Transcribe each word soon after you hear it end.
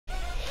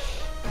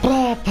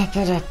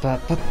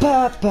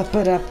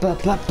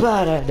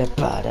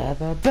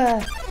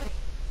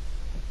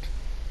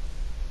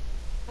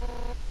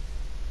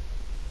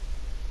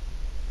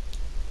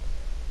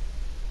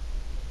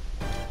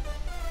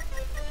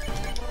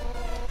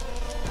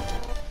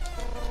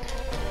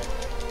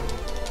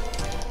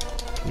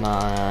Come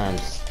on.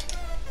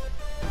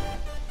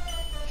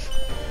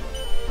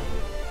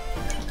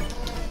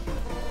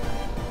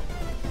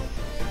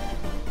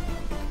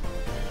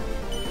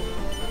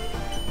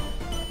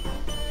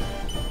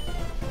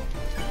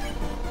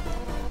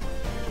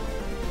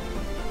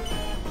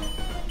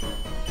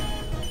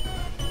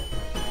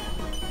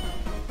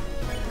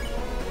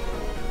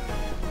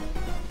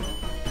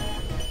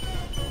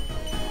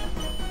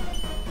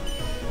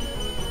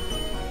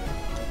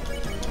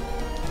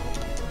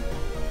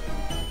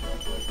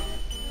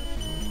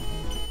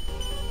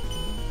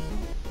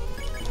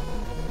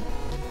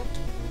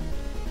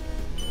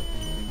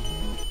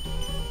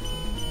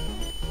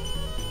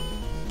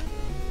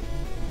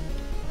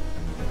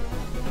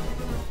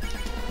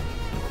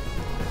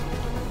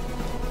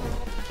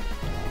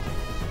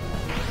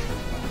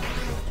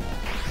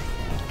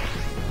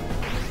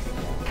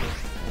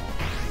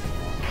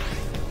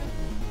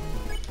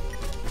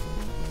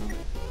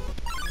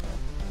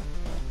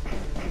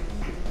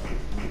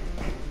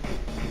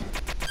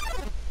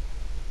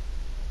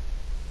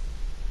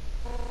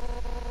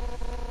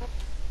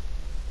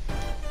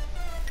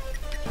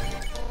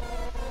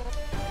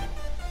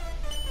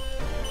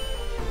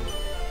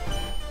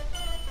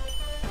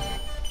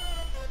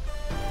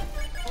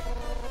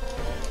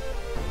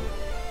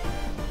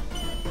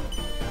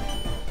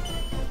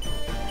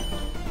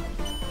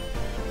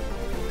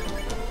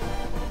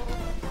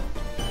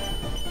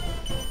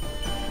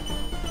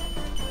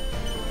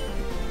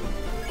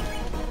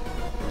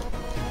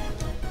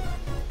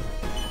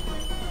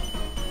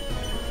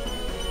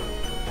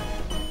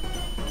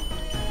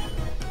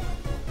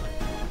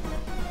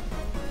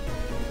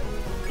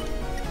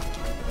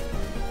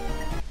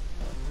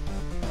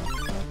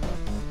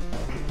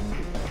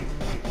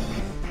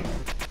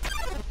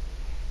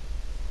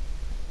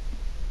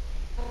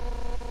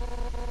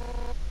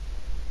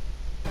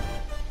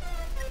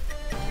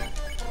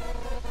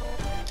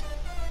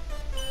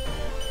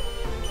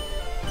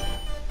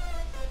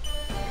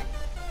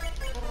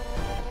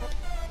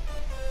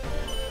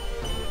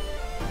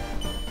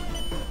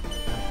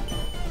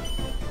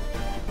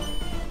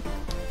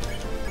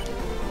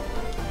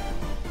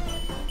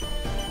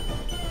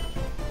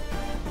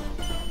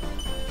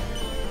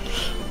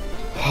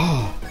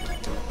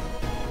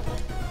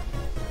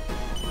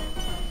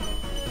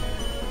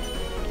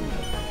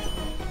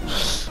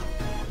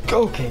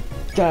 Okay,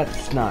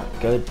 that's not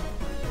good.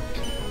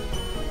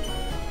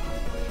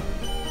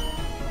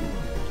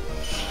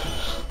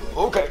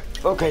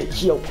 Okay,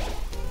 heal.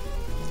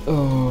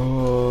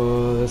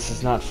 Oh, this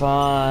is not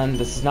fun.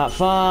 This is not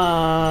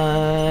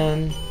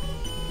fun.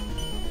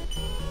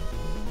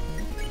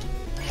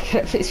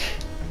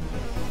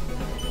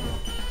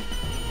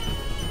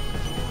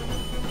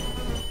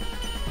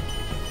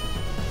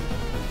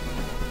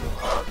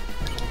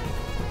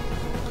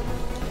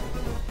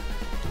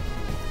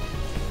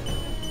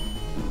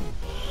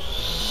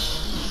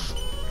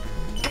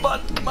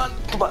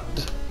 Come on.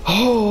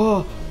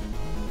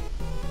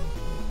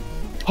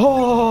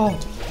 Oh,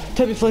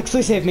 Tubby Flex,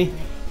 please save me.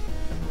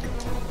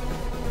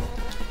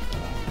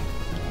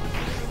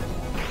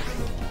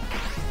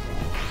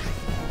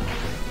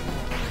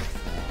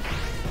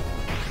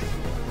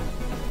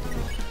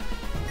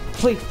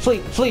 Flee.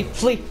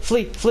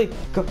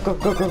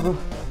 Go.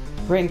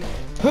 Ring.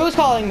 Who's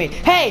calling me?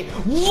 Hey,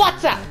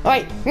 what's up?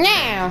 Wait,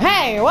 now,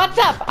 hey, what's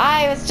up?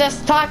 I was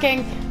just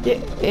talking. Me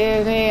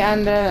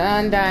and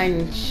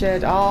Undyne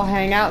should all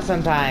hang out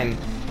sometime.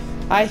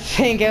 I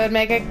think it would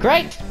make it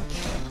great.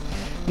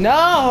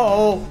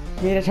 No!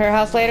 Meet at her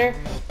house later?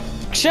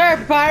 Sure,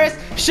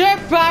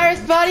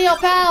 Papyrus, buddy, old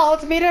pal.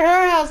 Let's meet at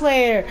her house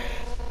later.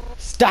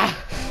 Stop.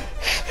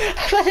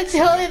 But it's the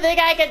only thing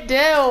I can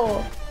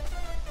do.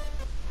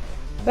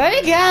 Let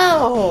me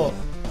go.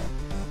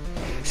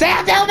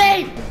 Sam, tell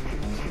me!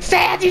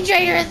 Sam, you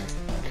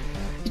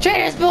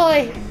traitorous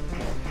boy!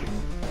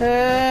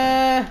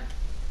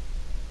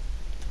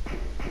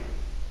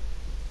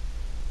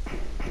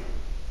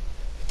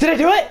 Did I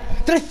do it?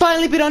 Did I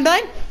finally beat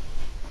Undyne?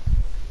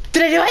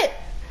 Did I do it?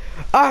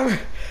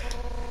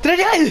 Did I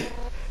do it?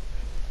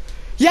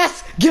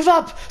 Yes! Give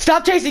up!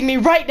 Stop chasing me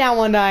right now,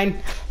 Undyne!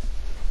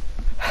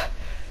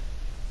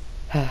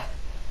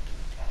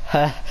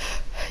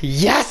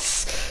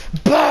 Yes!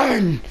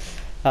 Burn!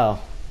 Oh.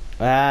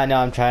 No,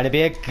 I'm trying to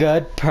be a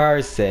good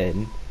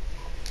person.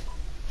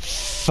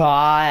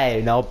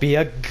 Fine, I'll be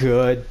a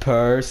good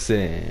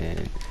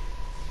person.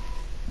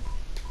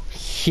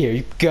 Here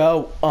you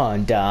go,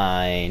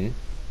 Undyne.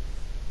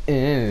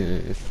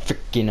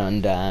 Freaking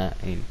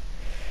Undyne.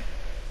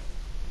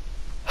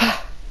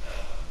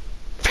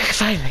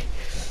 Finally,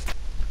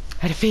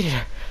 I defeated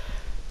her.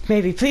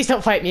 Maybe, please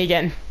don't fight me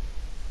again.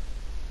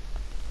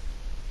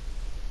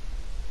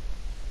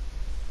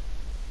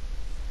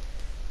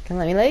 Can you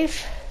let me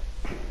leave?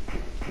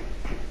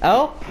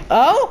 Oh,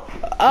 oh,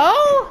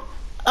 oh,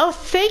 oh,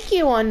 thank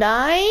you,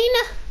 Undyne.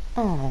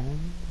 Oh,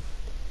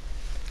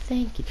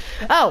 thank you.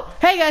 Oh,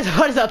 hey guys,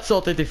 what is up,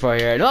 Soul34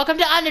 here, and welcome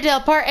to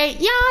Undertale Part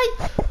 8, yay!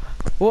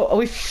 Well,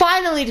 we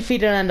finally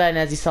defeated Undyne,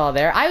 as you saw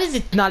there. I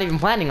was not even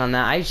planning on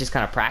that, I was just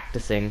kind of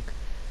practicing,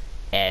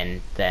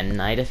 and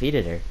then I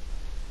defeated her.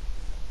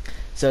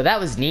 So that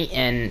was neat,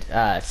 and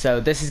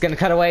so this is going to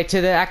cut away to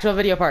the actual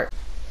video part.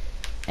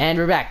 And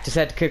we're back. Just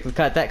had to quickly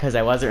cut that because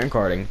I wasn't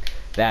recording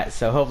that,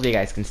 so hopefully you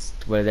guys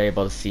were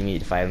able to see me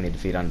finally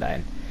defeat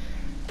Undyne.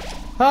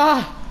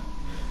 I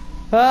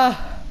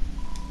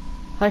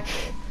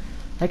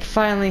can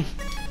finally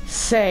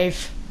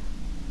save.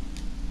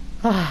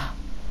 Hi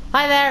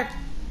there.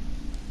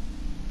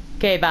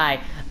 Okay,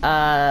 bye.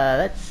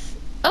 Let's.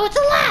 Oh, it's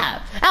a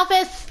lab.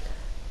 Alphys.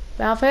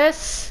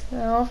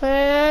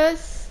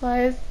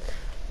 Why is?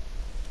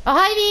 Oh,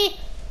 hi me.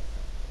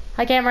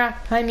 Hi camera.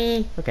 Hi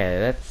me. Okay,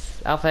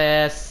 that's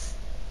Alphys.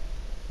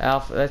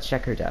 Let's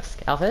check her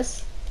desk.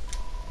 Alphys?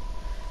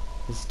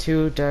 It's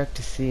too dark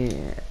to see.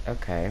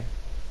 Okay.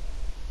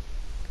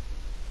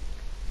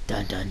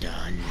 Dun dun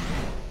dun.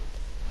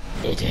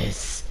 It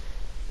is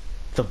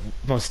the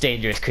most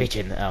dangerous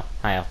creature in the. Oh,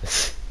 hi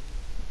Alphys.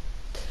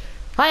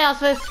 Hi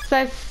Alphys.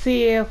 Nice to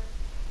see you.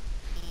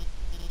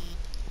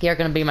 You're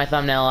gonna be my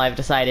thumbnail, I've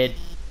decided.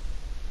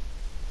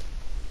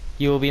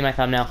 You will be my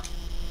thumbnail.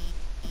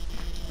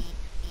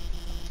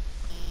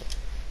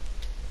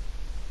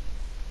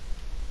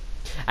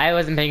 I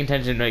wasn't paying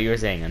attention to what you were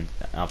saying,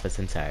 Alphys,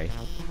 I'm sorry.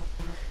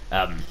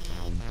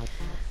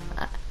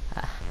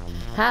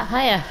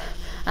 Hiya.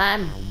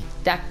 I'm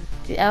Dr.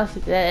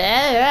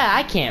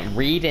 I can't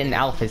read in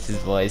Alphys's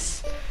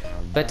voice.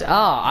 But,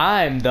 oh,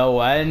 I'm the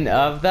one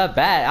of the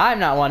bad. I'm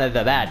not one of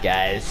the bad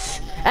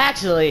guys.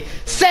 Actually,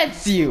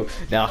 sense you!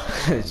 No,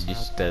 she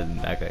just doesn't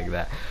act like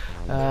that.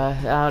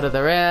 Out of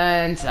the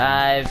rent,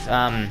 I've,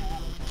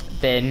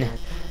 been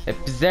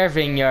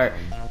observing your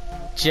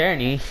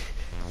journey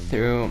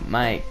through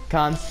my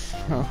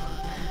console,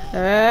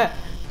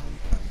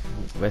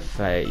 with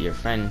your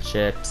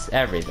friendships,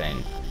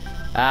 everything.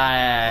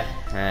 I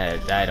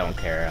don't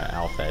care,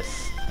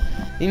 Alphys.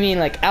 You mean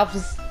like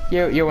Alphys?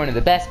 You're one of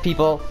the best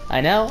people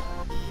I know,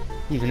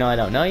 even though I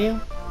don't know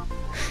you.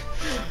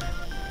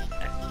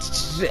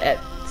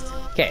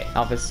 Okay,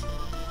 Alphys.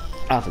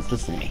 Alphys,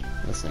 listen to me.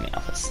 Listen to me,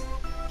 Alphys.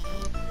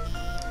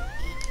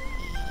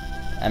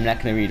 I'm not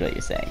gonna read what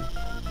you're saying.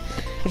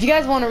 If you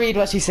guys want to read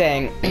what she's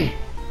saying,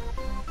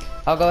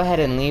 I'll go ahead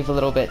and leave a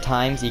little bit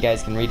time so you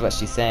guys can read what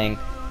she's saying,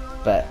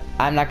 but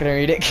I'm not gonna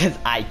read it because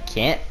I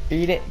can't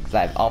read it because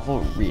I have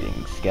awful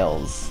reading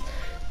skills.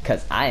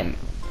 Because I am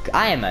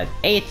an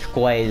 8th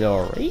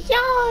grader.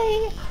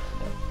 Yay!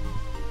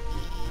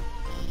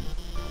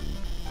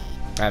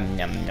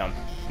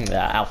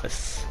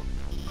 Alphys.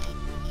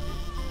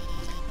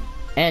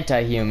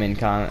 Anti-human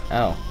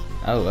oh,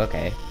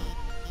 okay.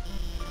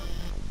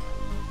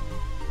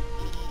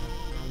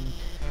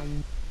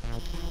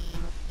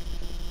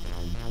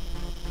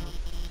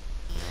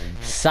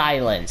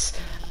 Silence.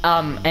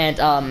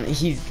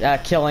 He's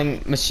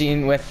killing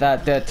machine with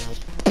the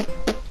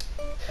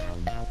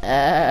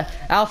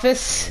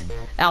Alphys,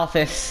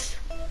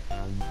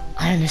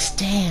 I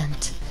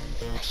understand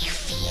how you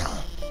feel.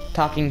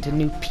 Talking to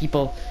new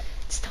people,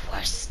 it's the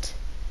worst.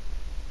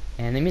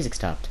 And the music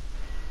stopped.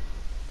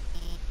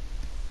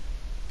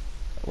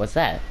 What's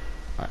that?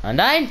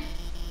 Undyne?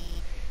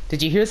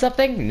 Did you hear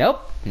something?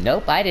 Nope,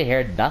 I didn't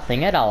hear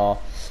nothing at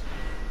all.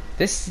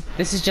 This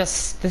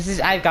is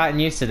I've gotten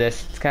used to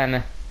this. It's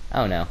kinda,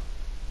 oh no.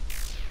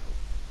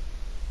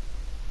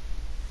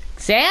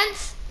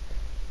 Sans?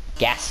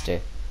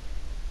 Gaster.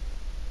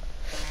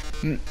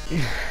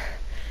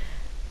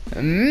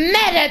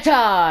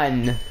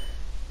 Metaton!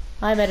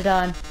 Hi,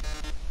 Metaton.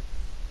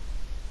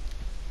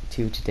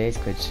 To today's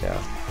quiz show.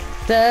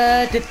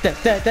 Da da da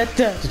da da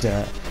da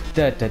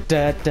da da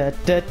da da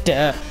da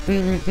da.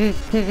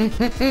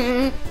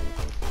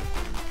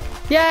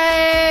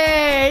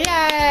 Yay!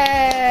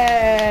 Yay!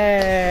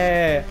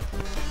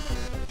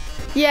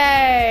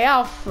 Yay!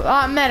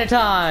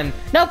 Metaton!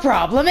 No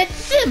problem, it's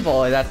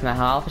simple! That's not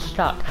how Alphys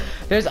talk.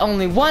 There's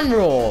only one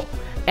rule.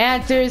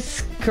 Answer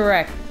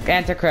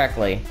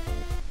correctly.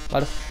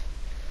 What if...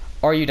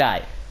 Or you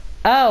die.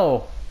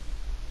 Oh!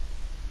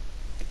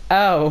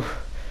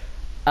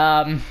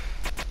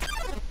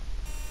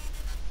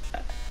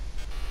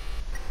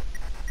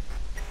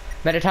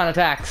 Metaton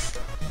attacks.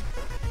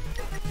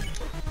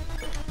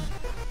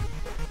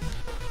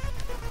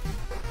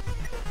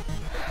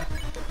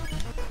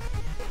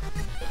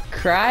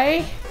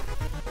 Cry?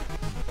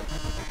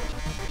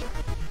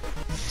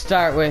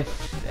 Start with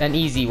an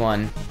easy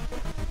one.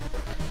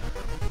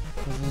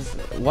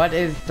 What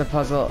is the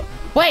puzzle?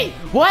 Wait,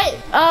 what?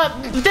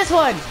 This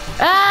one!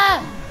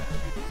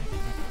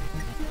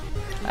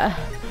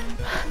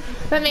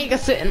 Let me go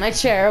sit in my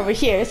chair over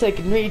here so I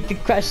can read the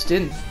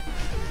questions.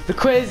 The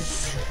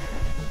quiz.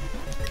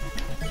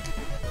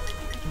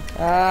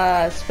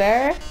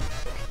 Spare?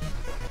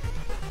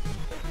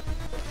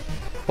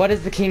 What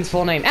is the king's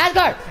full name?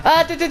 Asgard!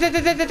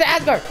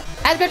 Asgard!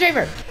 Asgard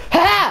Dreamer! Ha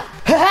ha!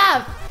 Ha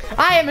ha!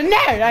 I am a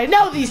nerd! I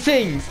know these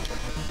things!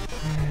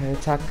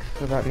 Talk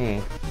about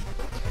me.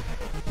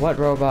 What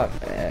robot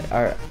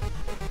are...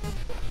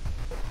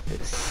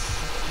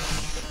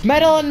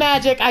 Metal and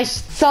magic! I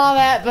saw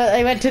that, but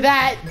I went to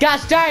that!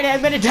 Gosh darn it,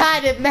 I'm gonna die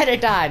to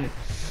Mettaton!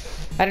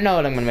 I don't know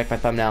what I'm gonna make my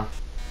thumbnail.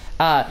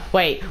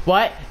 Wait,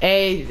 what?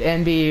 A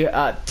and B,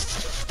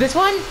 this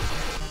one?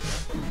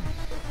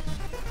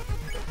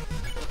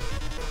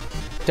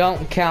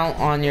 Don't count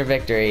on your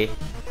victory.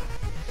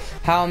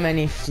 How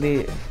many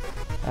 52.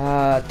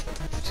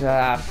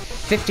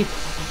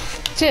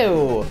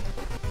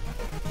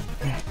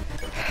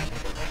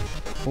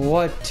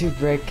 What to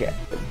break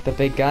the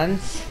big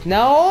guns?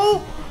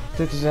 No!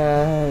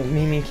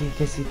 Mimi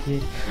Kissy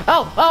Kid.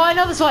 Oh, I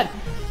know this one!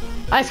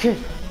 Ice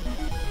cream.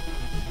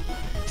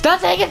 Stop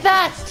saying it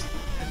fast!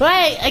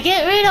 Wait, I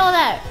can't read all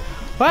that!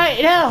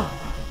 Wait, no!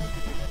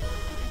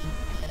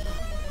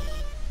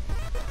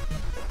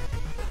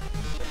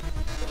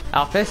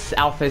 Alphys?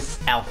 Alphys.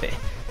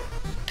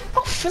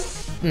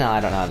 No,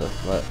 I don't know how to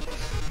look.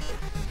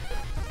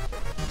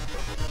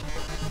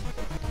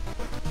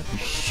 You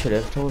should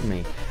have told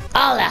me.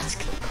 I'll ask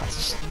the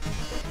question.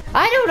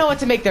 I don't know what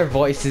to make their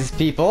voices,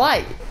 people.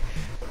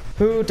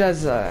 Who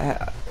does,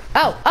 Oh,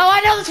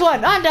 I know this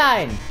one!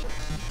 Undyne!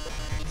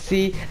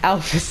 See,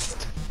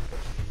 Alphys.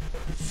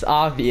 It's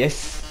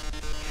obvious.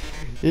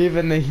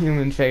 Even the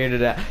human figured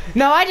it out.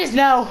 No, I just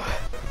know!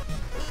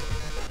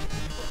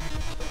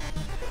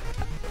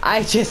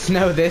 I just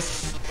know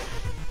this.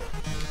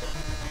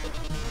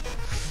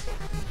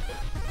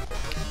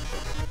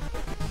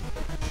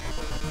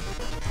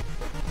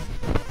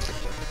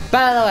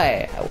 By the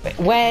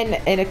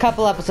way, in a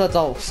couple episodes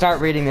I'll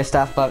start reading this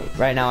stuff, but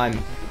right now I'm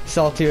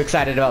still too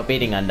excited about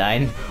beating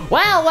Undyne.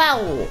 Well,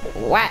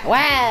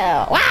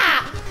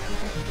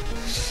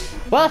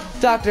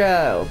 Dr.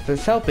 Hope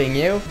is helping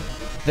you.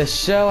 The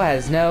show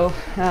has no,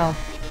 well,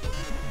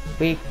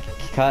 we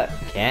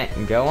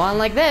can't go on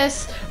like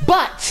this,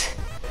 but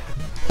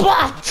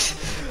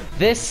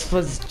this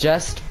was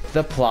just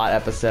the plot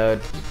episode.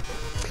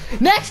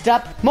 Next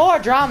up, more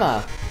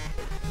drama,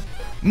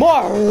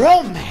 more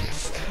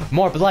romance,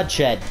 more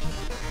bloodshed.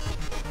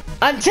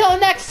 Until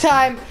next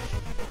time,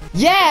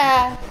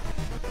 yeah,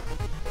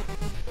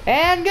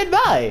 and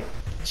goodbye.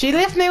 She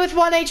left me with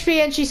 1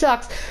 HP and she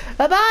sucks.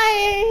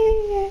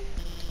 Bye-bye.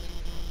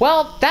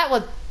 Well, that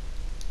was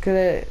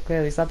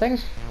clearly something.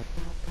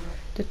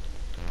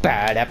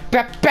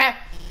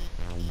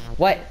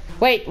 What?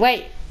 Wait.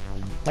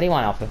 What do you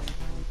want, Alpha?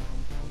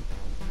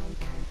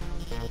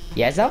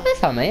 Yes, Alpha,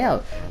 help me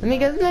out. Let me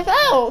get this.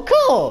 Oh,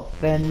 cool.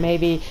 Then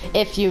maybe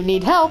if you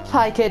need help,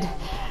 I could.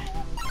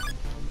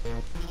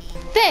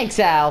 Thanks,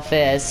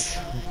 Alphys.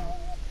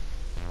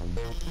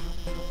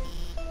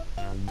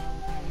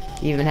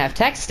 You even have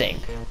texting.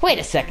 Wait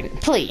a second,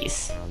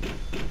 please.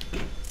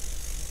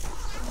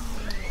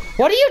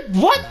 What are you?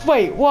 What?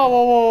 Wait.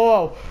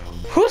 Whoa.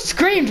 Who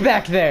screamed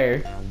back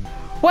there?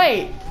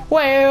 Wait.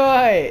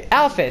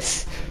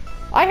 Alphys.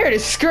 I heard a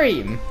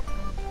scream.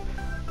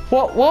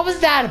 What was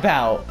that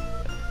about?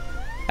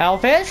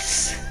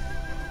 Alphys?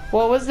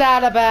 What was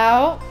that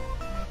about?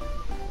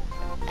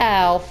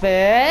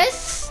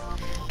 Alphys?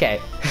 Okay.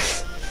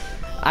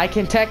 I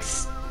can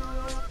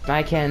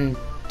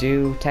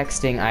do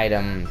texting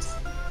items.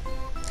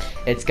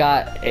 It's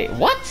got a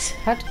what?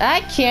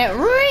 I can't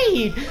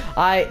read.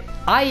 I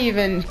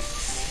even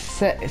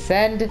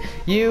send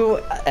you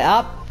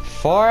up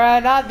for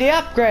the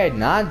upgrade,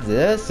 not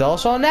the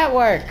social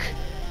network.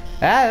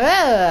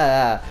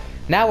 Now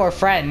we're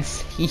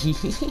friends.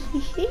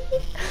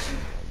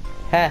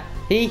 Ha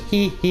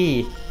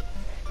he.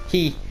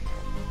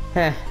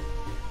 Huh.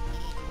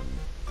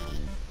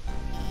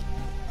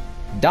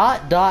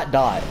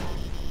 Dot.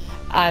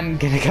 I'm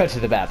gonna go to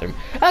the bathroom.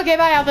 Okay,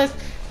 bye, Alphys.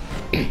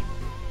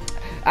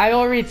 I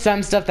will read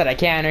some stuff that I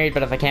can read,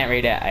 but if I can't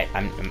read it,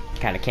 I'm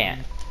kind of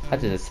can't.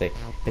 What does this say?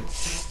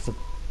 It's a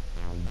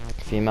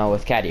female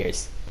with cat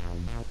ears.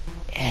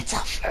 It's a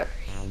furry.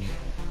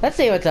 Let's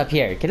see what's up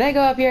here. Can I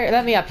go up here?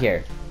 Let me up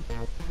here.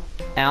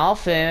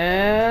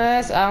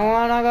 Alphys, I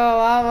wanna go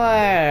up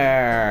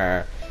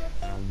there.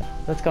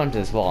 Let's go into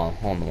this hole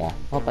in the wall.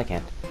 Oh, I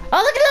can't.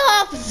 Oh, look at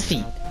little Alphys'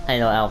 feet. I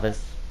know Alphys.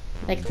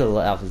 Next to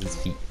little Alphys'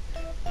 feet.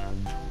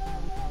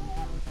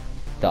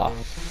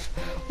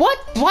 What?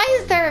 Why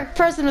is there a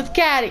person with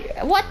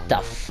cat? What the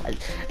f? Look,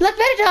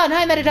 Mettaton!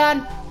 Hi,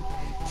 Mettaton!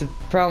 It's a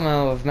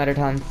promo of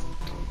Mettaton's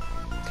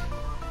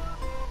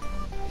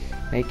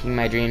making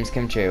my dreams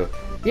come true.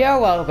 You're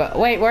welcome.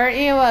 Wait, weren't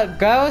you a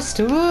ghost?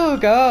 Ooh,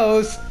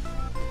 ghost!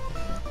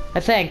 I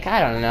think. I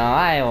don't know.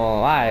 I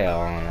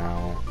don't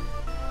know.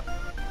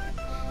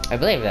 I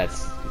believe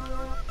that's...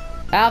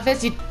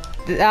 Alphys,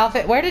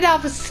 where did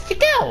Alphys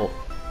go?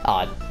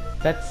 Oh,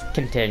 let's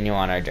continue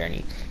on our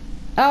journey.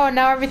 Oh,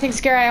 now everything's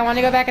scary. I want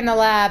to go back in the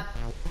lab.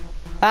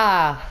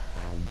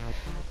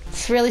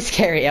 It's really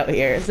scary out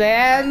here.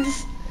 And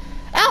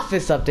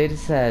Alphys updated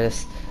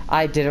says,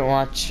 I didn't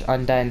watch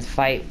Undyne's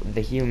fight with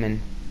the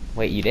human.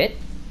 Wait, you did?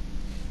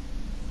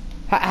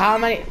 How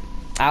many?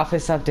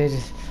 Alphys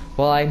updated.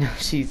 Well, I know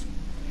she's...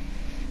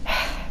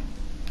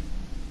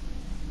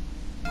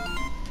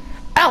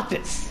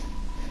 Alphys!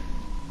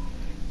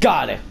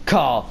 Gotta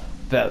call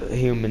the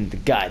human to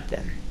guide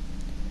them.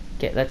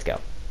 Okay, let's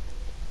go.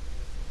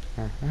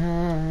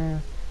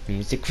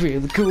 Music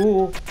really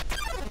cool.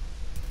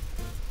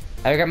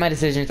 I regret my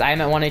decisions. I am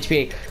at 1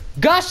 HP.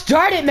 Gosh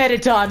darn it,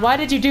 Mettaton! Why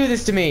did you do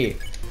this to me?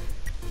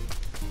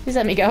 Please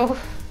let me go.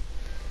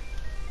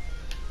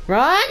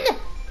 Run!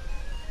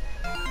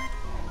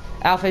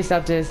 Alphys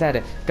up to his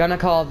head. Gonna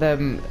call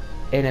them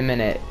in a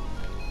minute.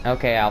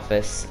 Okay,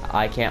 Alphys.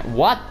 I can't.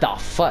 What the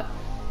fuck?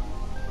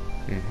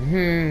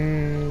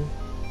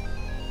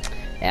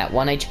 At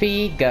 1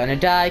 HP, gonna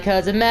die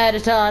cause of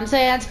Mettaton.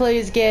 Sans,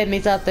 please give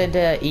me something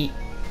to eat.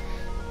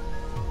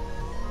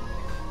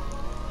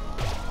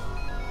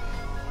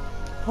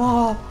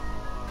 Oh,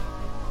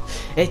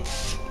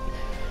 it's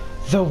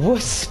the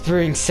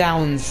whispering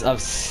sounds of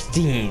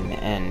steam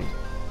and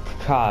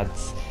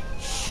gods.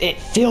 It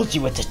fills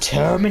you with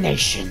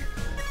determination.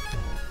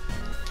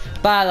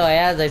 By the way,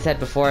 as I said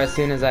before, as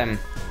soon as I'm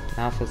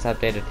Alphys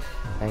updated,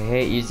 I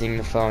hate using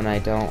the phone. I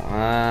don't.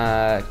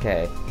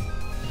 Okay.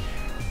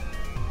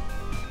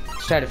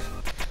 Let's try to.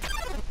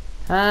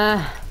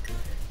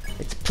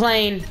 It's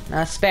plain,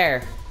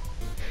 spare.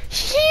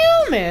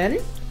 Human.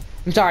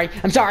 I'm sorry.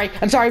 I'm sorry.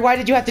 I'm sorry. Why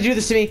did you have to do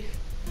this to me?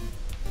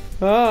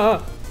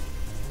 I'm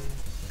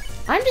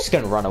just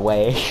gonna run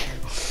away.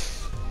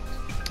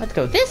 Let's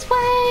go this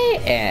way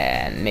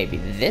and maybe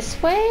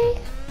this way.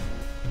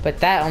 But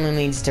that only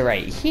leads to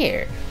right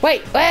here.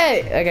 Wait.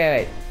 Okay,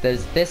 wait.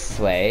 There's this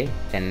way.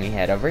 Then we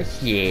head over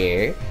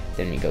here.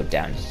 Then we go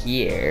down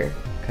here.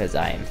 Because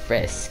I am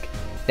Frisk.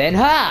 Then,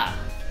 ha!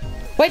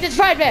 Wait, there's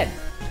frying pan!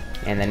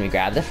 And then we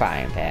grab the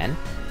frying pan.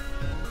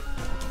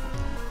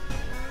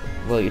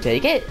 Will you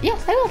take it?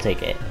 Yes, I will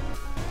take it.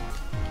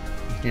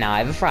 Now I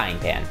have a frying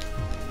pan.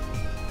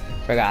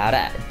 Forgot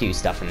how to do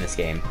stuff in this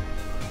game.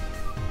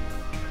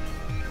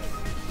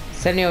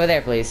 Send me over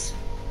there, please.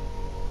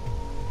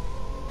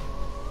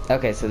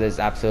 Okay, so there's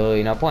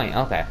absolutely no point.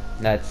 Okay,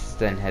 let's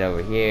then head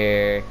over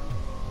here.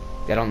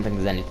 I don't think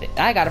there's anything.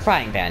 I got a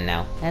frying pan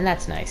now, and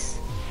that's nice.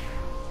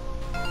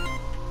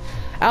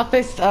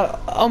 Alphys,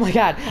 oh my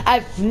god,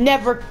 I've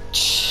never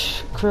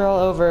curl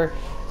over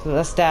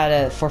the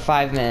stata for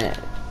 5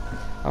 minutes.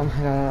 Oh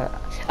my god.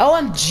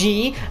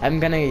 OMG! I'm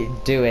gonna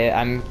do it.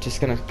 I'm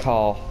just gonna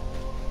call.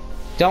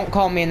 Don't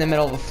call me in the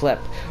middle of a flip.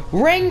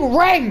 Ring,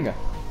 ring!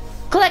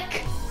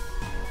 Click!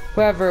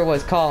 Whoever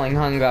was calling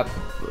hung up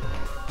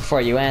before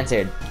you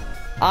answered.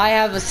 I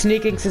have a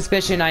sneaking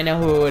suspicion I know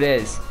who it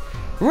is.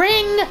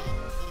 Ring!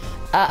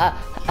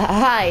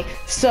 Hi.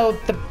 So,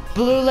 the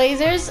blue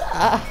lasers?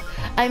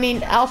 I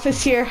mean,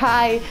 Alphys here,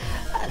 hi.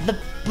 The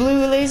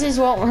blue lasers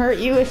won't hurt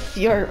you if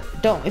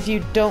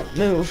you don't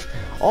move.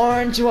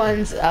 Orange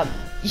ones,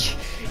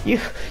 you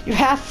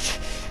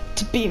have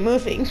to be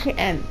moving,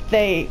 and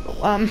they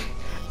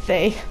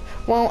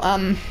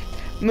won't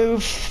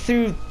move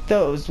through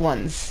those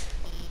ones.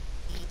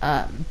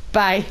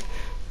 Bye.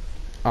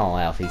 Oh,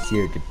 Alphys,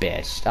 you're the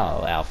best.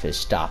 Oh, Alphys,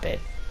 stop it.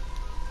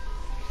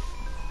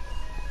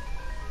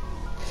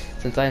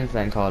 Since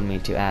Einstein called me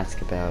to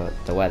ask about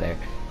the weather.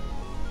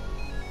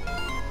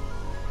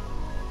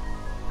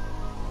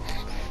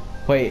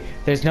 Wait,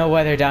 there's no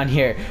weather down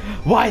here.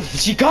 Why did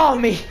she call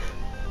me?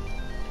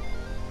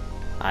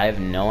 I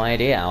have no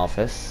idea,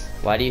 Alphys.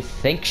 Why do you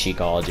think she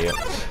called you?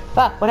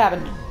 Ah, what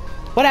happened?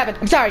 What happened?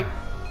 I'm sorry.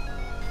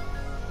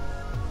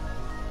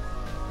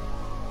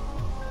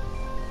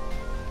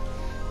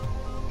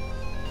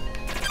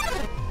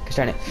 Gosh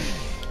darn it.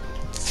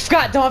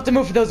 Scott, don't have to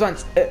move for those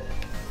ones.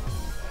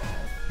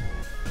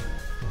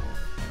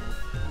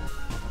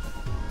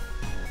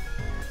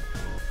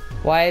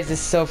 Why is this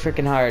so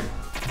freaking hard?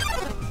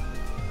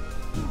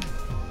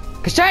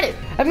 Gosh darn it!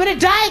 I'm gonna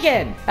die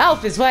again!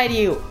 Alphys, why do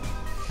you...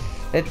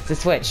 It's the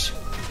switch.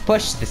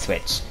 Push the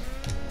switch.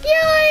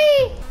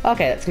 Yay!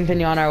 Okay, let's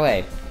continue on our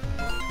way.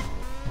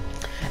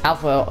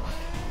 Alpha...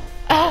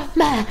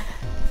 man!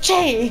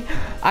 Jay!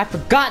 I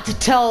forgot to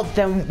tell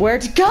them where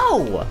to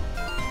go!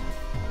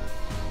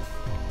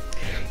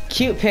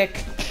 Cute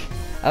pic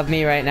of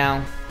me right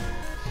now.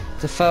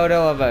 It's a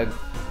photo of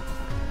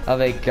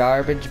a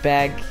garbage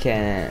bag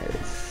can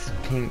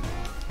pink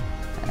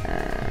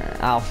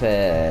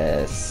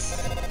Alphys.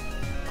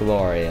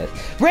 Glorious.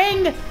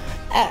 Ring!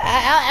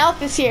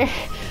 Alphys here.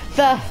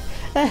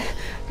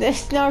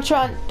 This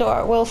neutron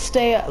door will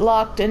stay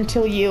locked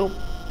until you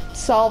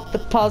solve the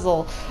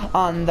puzzle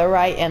on the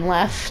right and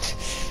left.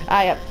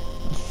 I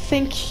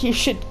think you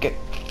should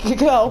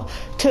go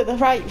to the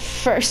right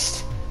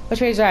first.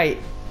 Which way is right?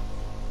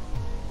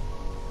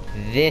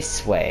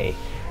 This way.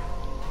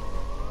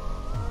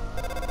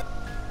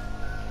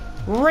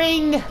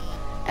 Ring!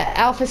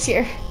 Alphys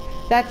here.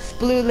 That's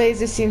blue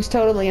laser seems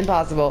totally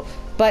impossible.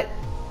 But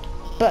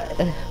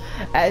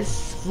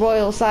as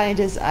royal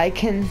scientist, I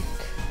can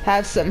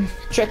have some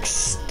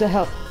tricks to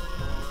help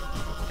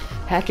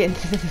hack in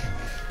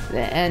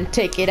and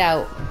take it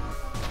out.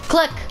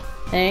 Click!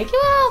 Thank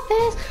you,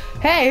 Alphys.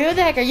 Hey, who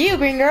the heck are you,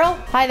 green girl?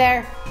 Hi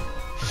there.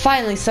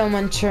 Finally,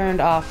 someone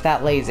turned off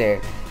that laser.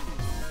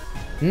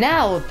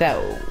 Now that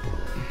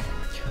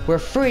we're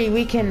free,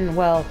 we can,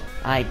 well,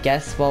 I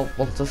guess, well,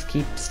 we'll just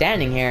keep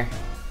standing here.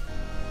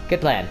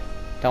 Good plan.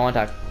 Don't want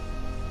to talk.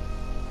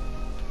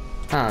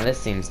 Oh, this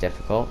seems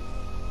difficult.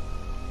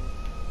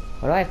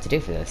 What do I have to do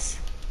for this?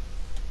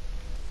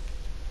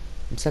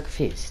 I'm so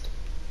confused.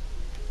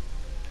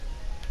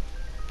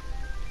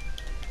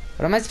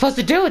 What am I supposed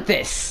to do with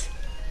this?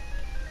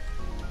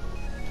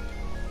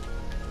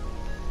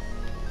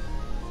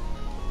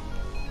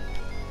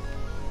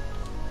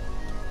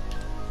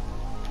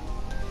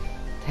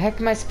 The heck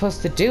am I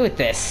supposed to do with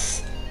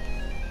this?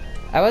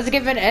 I wasn't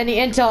given any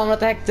intel on what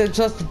the heck I'm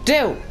supposed to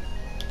do.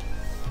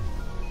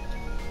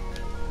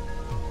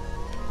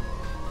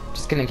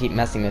 Just gonna keep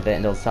messing with it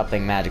until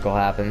something magical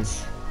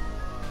happens.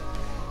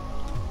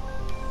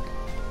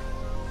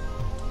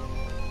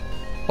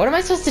 What am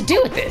I supposed to do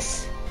with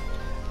this?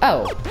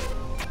 Oh.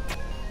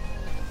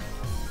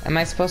 Am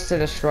I supposed to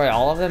destroy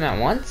all of them at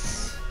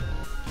once?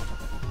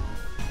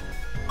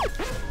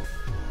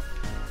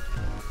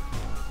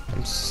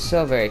 I'm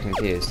so very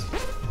confused.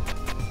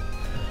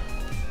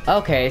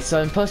 Okay,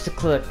 so I'm supposed to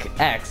click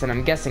X, and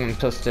I'm guessing I'm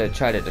supposed to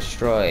try to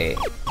destroy.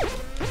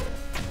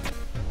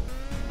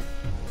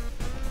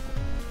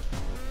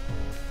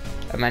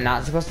 Am I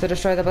not supposed to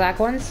destroy the black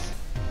ones?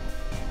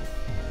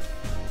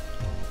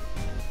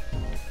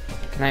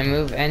 Can I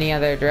move any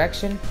other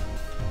direction?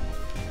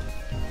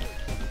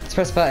 Let's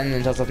press button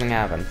until something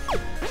happens.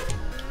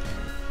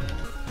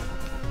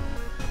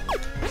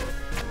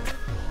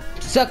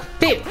 Suck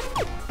fit!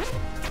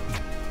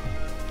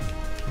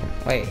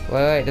 Wait,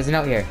 there's a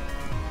note here.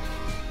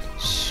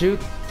 Shoot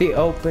the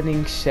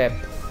opening ship.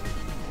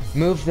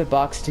 Move the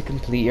box to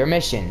complete your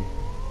mission.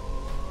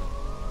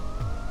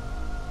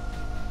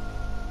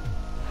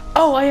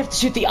 Oh, I have to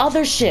shoot the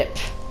other ship!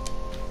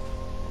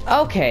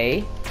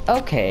 Okay,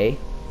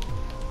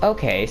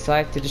 so I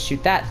have to just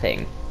shoot that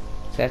thing.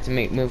 So I have to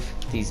move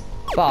these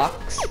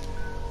box.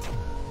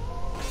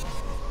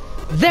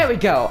 There we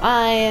go!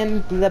 I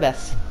am the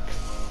best.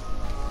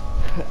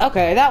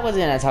 Okay, that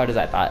wasn't as hard as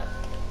I thought.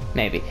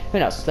 Maybe. Who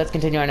knows? Let's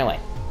continue on our way.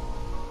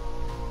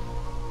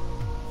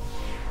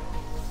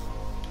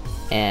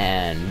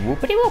 And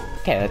whoopity-whoop.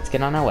 Okay, let's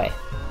get on our way.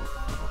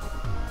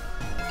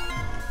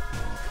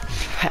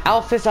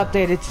 Alphys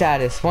updated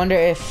status. Wonder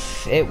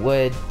if it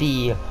would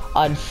be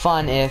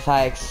unfun if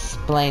I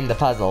explained the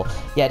puzzle.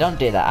 Yeah, don't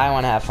do that. I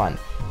want to have fun.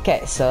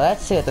 Okay, so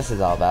let's see what this is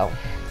all about.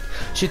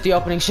 Shoot the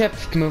opening ship,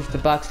 move the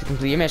box to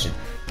complete your mission.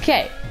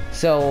 Okay,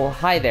 so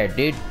hi there,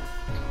 dude.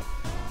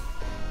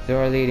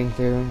 Door leading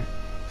through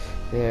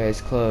there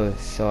is closed,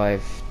 so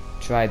I've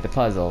tried the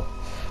puzzle.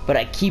 But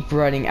I keep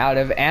running out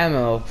of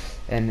ammo,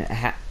 and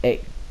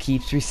it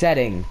keeps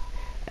resetting.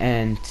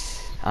 And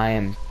I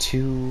am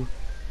too...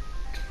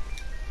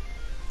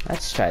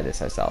 Let's try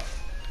this ourselves.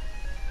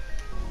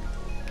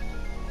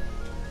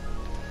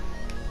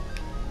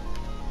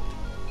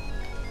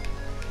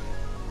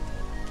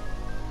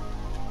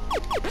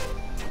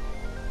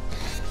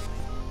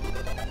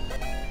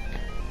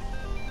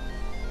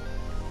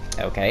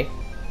 Okay.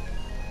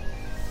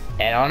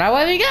 And on our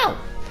way we go!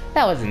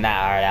 That wasn't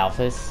that hard,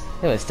 Alphys.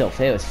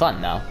 It was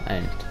fun though,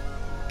 and...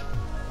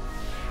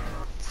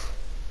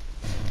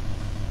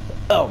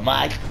 Oh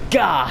my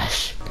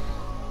gosh!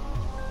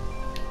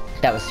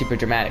 That was super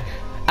dramatic.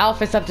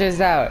 Alphys up to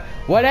his hour.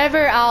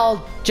 Whatever,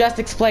 I'll just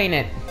explain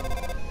it.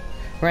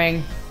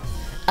 Ring.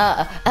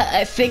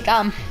 I think,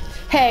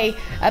 hey,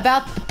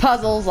 about the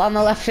puzzles on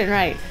the left and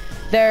right.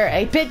 They're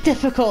a bit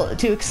difficult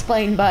to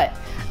explain, but,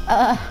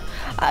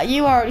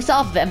 you already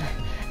solved them.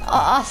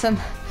 Awesome.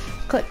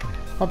 Click.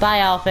 Well, bye,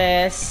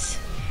 Alphys.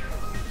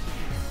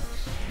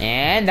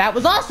 And that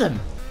was awesome!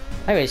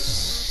 I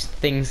wish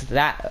things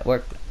that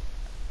worked.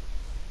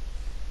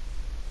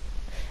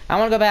 I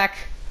wanna go back.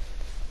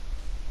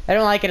 I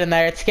don't like it in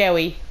there, it's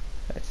scary.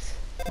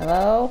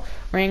 Hello?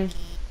 Ring.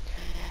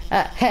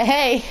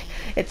 Hey,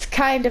 it's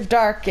kind of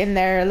dark in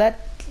there,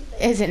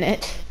 isn't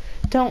it?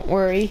 Don't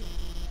worry.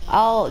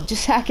 I'll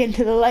just hack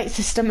into the light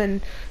system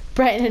and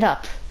brighten it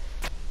up.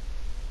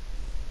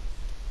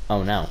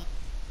 Oh no.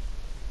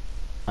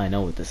 I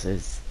know what this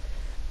is.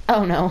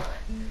 Oh no.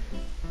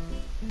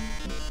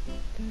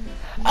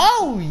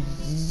 Oh,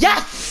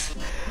 yes!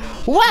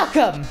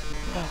 Welcome!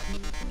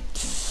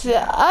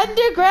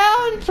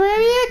 Underground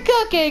Trivia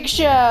Cooking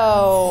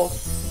Show!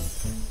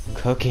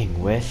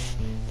 Cooking with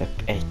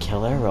a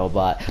killer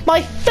robot.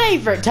 My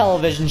favorite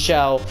television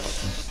show!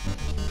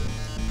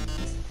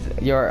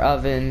 Your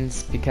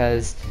ovens,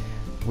 because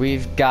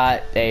we've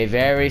got a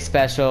very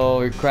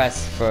special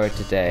request for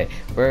today.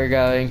 We're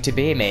going to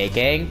be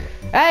making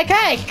a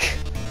cake!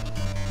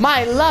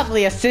 My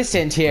lovely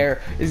assistant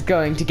here is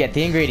going to get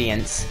the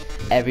ingredients.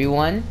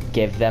 Everyone,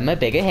 give them a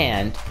big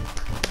hand.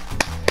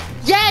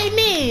 Yay,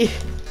 me!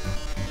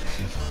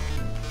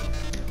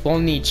 We'll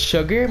need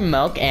sugar,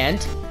 milk,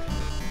 and...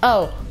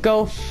 Oh,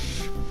 go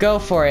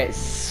for it,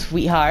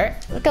 sweetheart.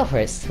 Go for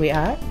it,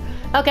 sweetheart.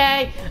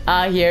 Okay,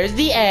 here's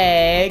the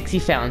eggs. You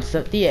found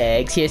the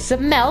eggs. Here's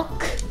some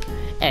milk.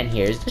 And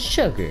here's the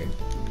sugar.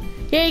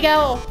 Here you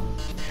go.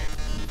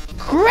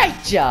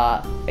 Great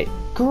job. Wait,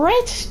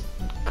 great?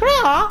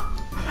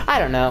 I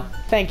don't know.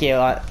 Thank you,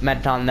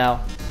 Mettaton, though.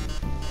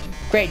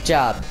 Great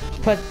job.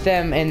 Put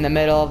them in the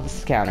middle of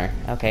this counter.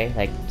 Okay,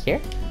 like here?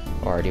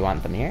 Or do you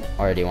want them here?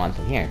 Or do you want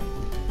them here?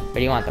 Where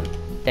do you want them?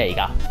 There you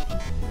go.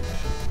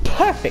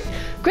 Perfect.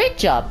 Great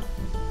job,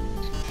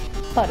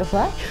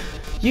 Butterfly.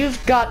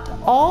 You've got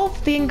all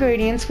the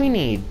ingredients we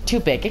need to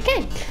bake a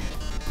cake.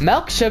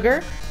 Milk,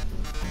 sugar.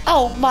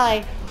 Oh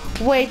my.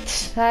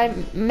 Wait,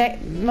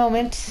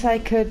 moment.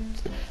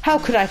 How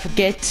could I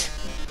forget?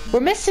 We're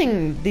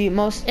missing the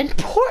most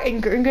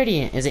important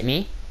ingredient. Is it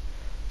me?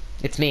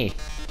 It's me.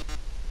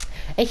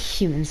 A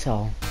human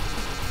soul.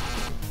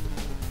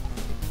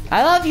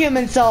 I love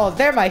human souls.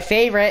 They're my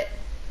favorite.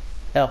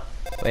 Oh,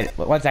 wait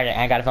 1 second.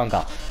 I got a phone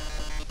call.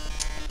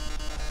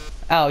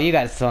 Oh, you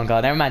got a phone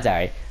call. Never mind.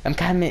 Sorry. I'm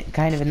kind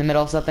of in the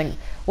middle of something.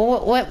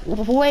 Well,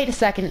 wait a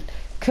second.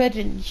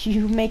 Couldn't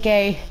you make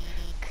a?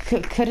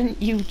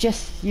 Couldn't you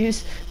just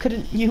use?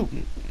 Couldn't you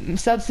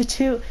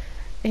substitute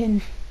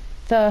in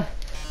the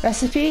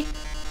recipe?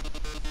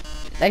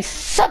 A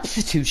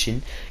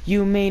substitution?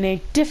 You mean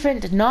a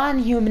different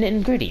non-human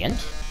ingredient?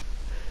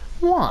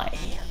 Why?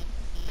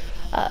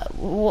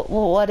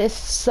 What if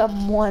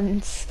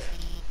someone's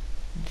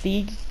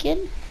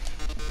vegan?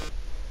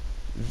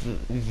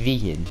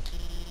 Vegan.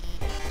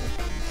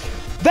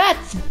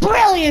 That's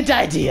brilliant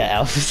idea,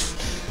 Elvis.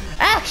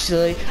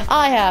 Actually,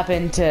 I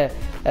happen to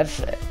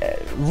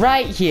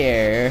right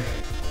here.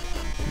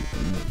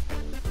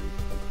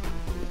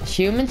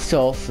 Human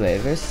soul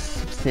flavor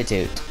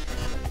substitute.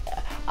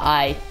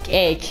 I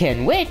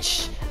can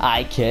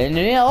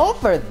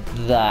offer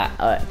that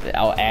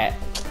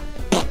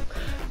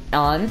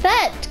on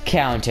that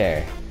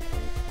counter.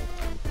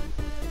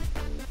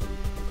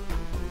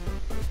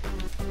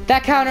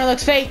 That counter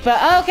looks fake,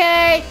 but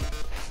okay.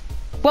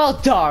 Well,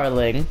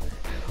 darling,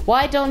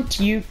 why don't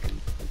you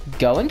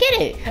go and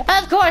get it?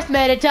 Of course,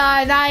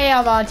 Mettaton, I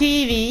am on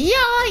TV.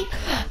 Yay!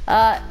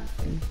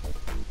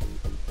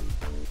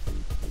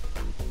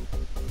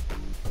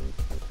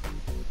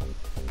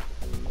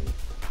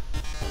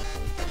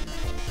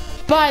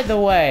 By the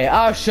way,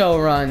 our show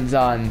runs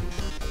on.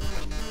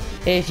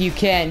 If you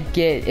can't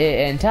get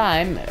it in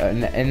time,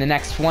 in the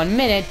next 1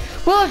 minute,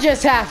 we'll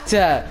just have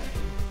to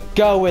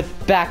go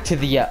back to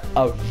the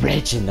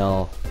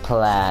original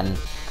plan.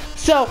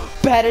 So,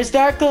 better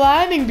start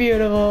climbing,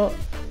 beautiful.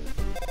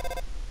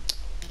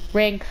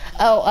 Ring.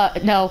 Oh,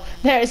 no,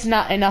 there's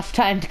not enough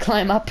time to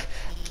climb up.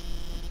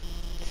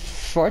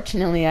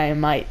 Fortunately, I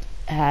might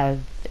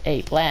have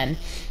a plan.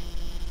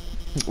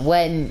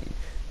 When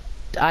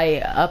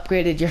I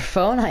upgraded your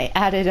phone, I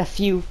added a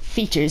few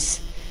features.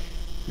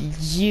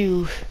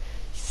 You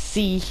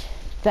see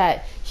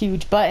that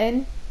huge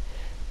button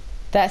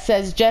that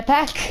says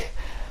jetpack?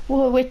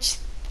 Watch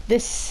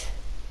this.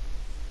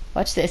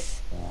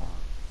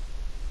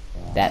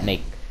 That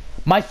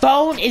my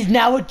phone is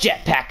now a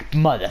jetpack,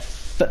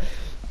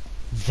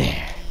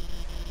 there.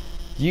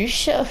 You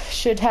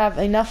should have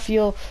enough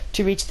fuel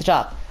to reach the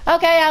top.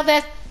 Okay,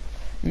 Elvis.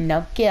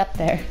 Now get up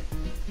there.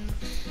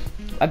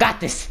 I got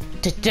this.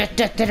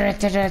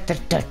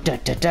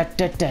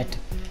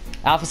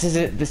 Alpha says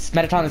this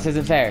Mettaton, this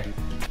isn't fair.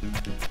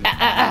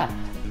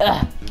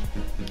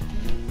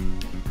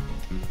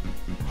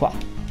 Hua,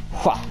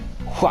 hua,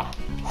 hua,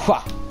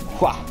 hua,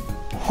 hua,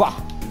 hua,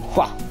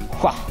 hua,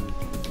 hua.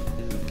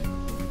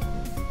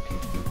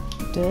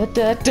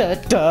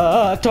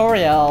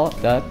 Tutorial.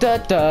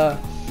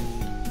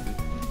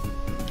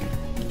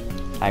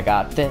 I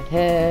got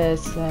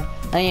this.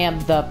 I am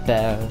the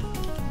bell.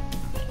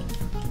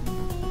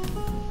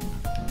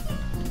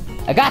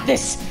 I got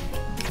this.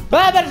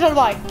 Mettaton,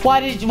 why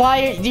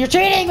you're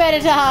cheating,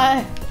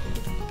 Mettaton?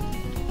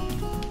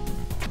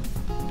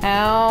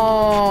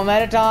 Ow,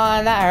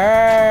 Mettaton, that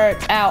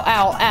hurt. Ow,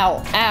 ow,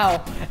 ow,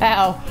 ow,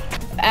 ow,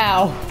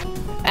 ow,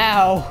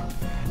 ow.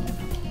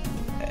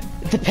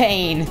 The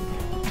pain.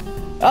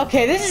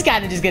 Okay, this is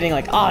kind of just getting,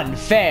 like,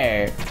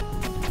 unfair.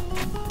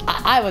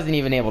 I wasn't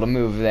even able to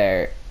move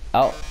there.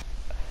 Oh.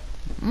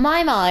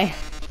 My.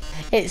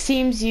 It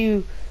seems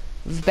you've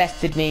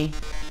bested me.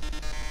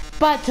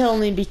 But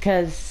only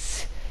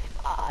because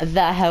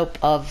the help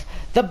of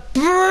the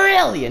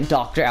brilliant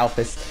Dr.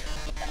 Alphys.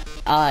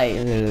 I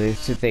literally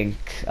used to think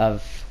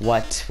of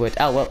what would...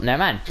 Oh, well, never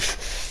mind.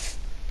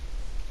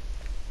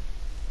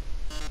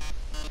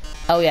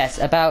 Oh, yes,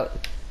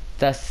 about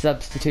the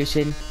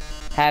substitution.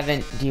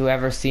 Haven't you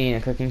ever seen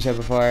a cooking show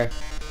before?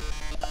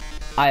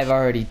 I've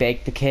already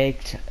baked the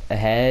cake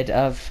ahead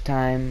of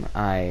time.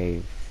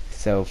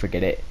 So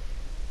forget it.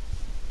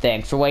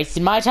 Thanks for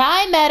wasting my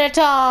time,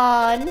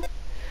 Mettaton!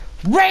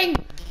 Ring!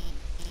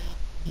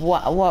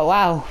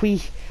 Wow,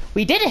 we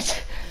did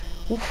it!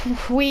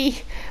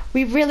 We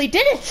really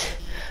did it!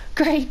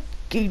 Great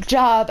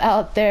job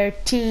out there,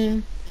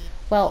 team.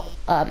 Well,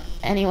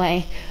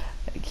 anyway,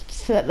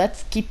 so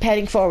let's keep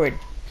heading forward.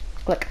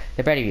 Look,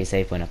 there better be a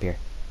safe one up here.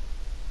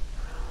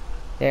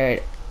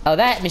 There. Oh,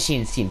 that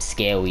machine seems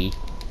scary.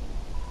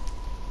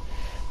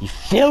 You're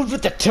filled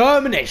with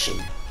determination.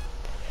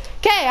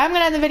 Okay, I'm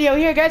gonna end the video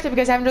here, guys. If you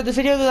guys haven't enjoyed this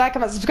video, like,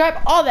 comment, subscribe,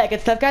 all that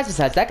good stuff, guys.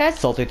 Besides that, guys,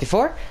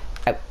 Soul34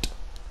 out.